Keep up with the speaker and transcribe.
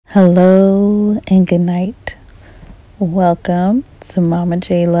Hello and good night. Welcome to Mama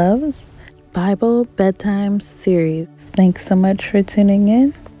J Love's Bible Bedtime Series. Thanks so much for tuning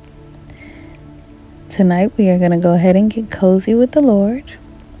in. Tonight we are going to go ahead and get cozy with the Lord.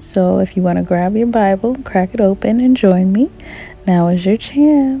 So if you want to grab your Bible, crack it open and join me, now is your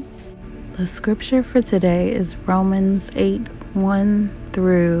chance. The scripture for today is Romans 8:1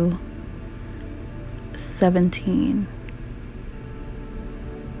 through 17.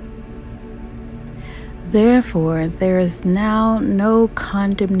 Therefore, there is now no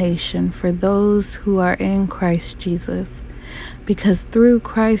condemnation for those who are in Christ Jesus, because through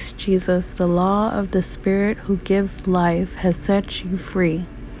Christ Jesus, the law of the Spirit who gives life has set you free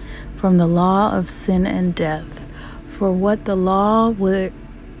from the law of sin and death. For what the law was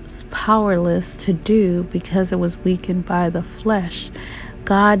powerless to do because it was weakened by the flesh,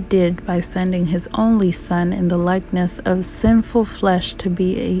 God did by sending his only Son in the likeness of sinful flesh to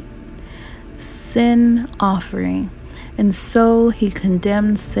be a sin offering, and so he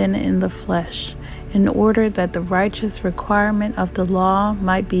condemned sin in the flesh, in order that the righteous requirement of the law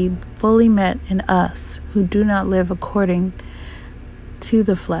might be fully met in us who do not live according to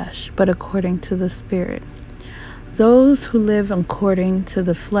the flesh, but according to the Spirit. Those who live according to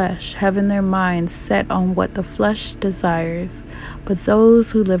the flesh have in their minds set on what the flesh desires, but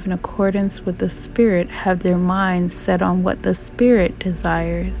those who live in accordance with the Spirit have their minds set on what the Spirit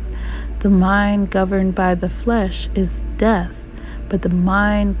desires. The mind governed by the flesh is death, but the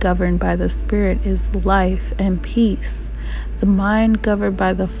mind governed by the Spirit is life and peace. The mind governed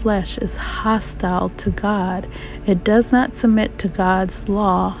by the flesh is hostile to God. It does not submit to God's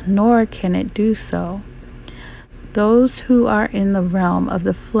law, nor can it do so. Those who are in the realm of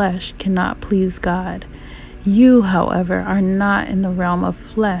the flesh cannot please God. You, however, are not in the realm of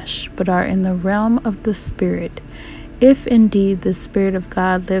flesh, but are in the realm of the Spirit, if indeed the Spirit of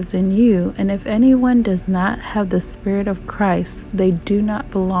God lives in you. And if anyone does not have the Spirit of Christ, they do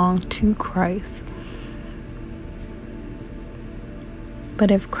not belong to Christ. But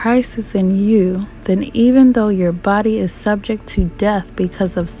if Christ is in you, then even though your body is subject to death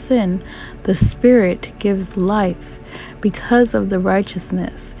because of sin, the Spirit gives life because of the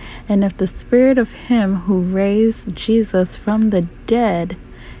righteousness. And if the Spirit of him who raised Jesus from the dead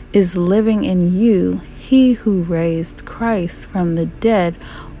is living in you, he who raised Christ from the dead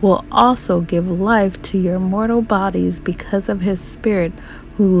will also give life to your mortal bodies because of his Spirit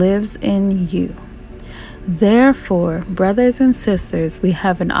who lives in you. Therefore, brothers and sisters, we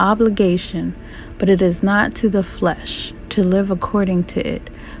have an obligation, but it is not to the flesh, to live according to it.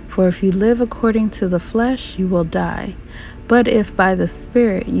 For if you live according to the flesh, you will die. But if by the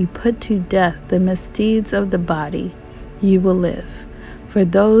Spirit you put to death the misdeeds of the body, you will live. For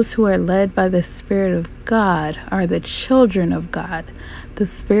those who are led by the Spirit of God are the children of God. The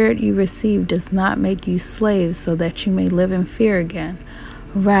Spirit you received does not make you slaves so that you may live in fear again.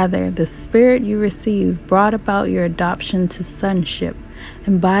 Rather, the Spirit you received brought about your adoption to sonship,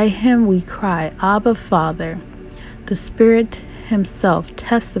 and by him we cry, Abba, Father. The Spirit himself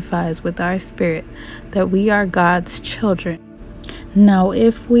testifies with our spirit that we are God's children. Now,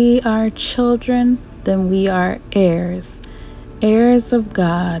 if we are children, then we are heirs, heirs of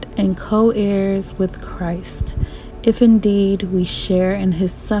God and co-heirs with Christ, if indeed we share in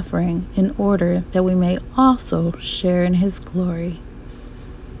his suffering, in order that we may also share in his glory.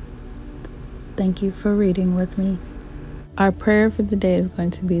 Thank you for reading with me. Our prayer for the day is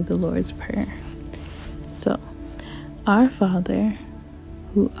going to be the Lord's Prayer. So, Our Father,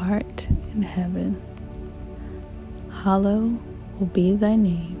 who art in heaven, hallowed will be thy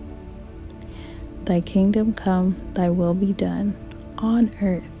name. Thy kingdom come, thy will be done, on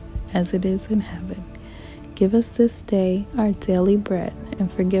earth as it is in heaven. Give us this day our daily bread,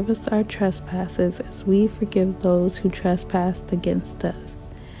 and forgive us our trespasses as we forgive those who trespass against us.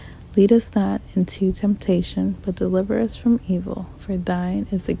 Lead us not into temptation, but deliver us from evil. For thine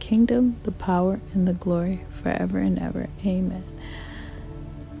is the kingdom, the power, and the glory forever and ever. Amen.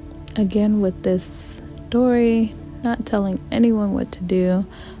 Again, with this story, not telling anyone what to do,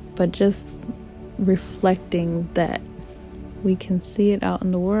 but just reflecting that we can see it out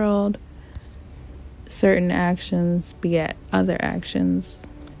in the world. Certain actions beget other actions,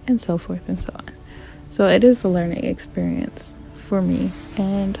 and so forth and so on. So it is a learning experience for me,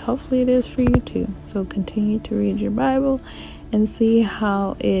 and hopefully it is for you too. So continue to read your Bible and see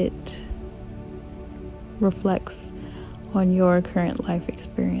how it reflects on your current life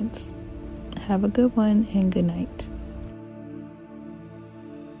experience. Have a good one and good night.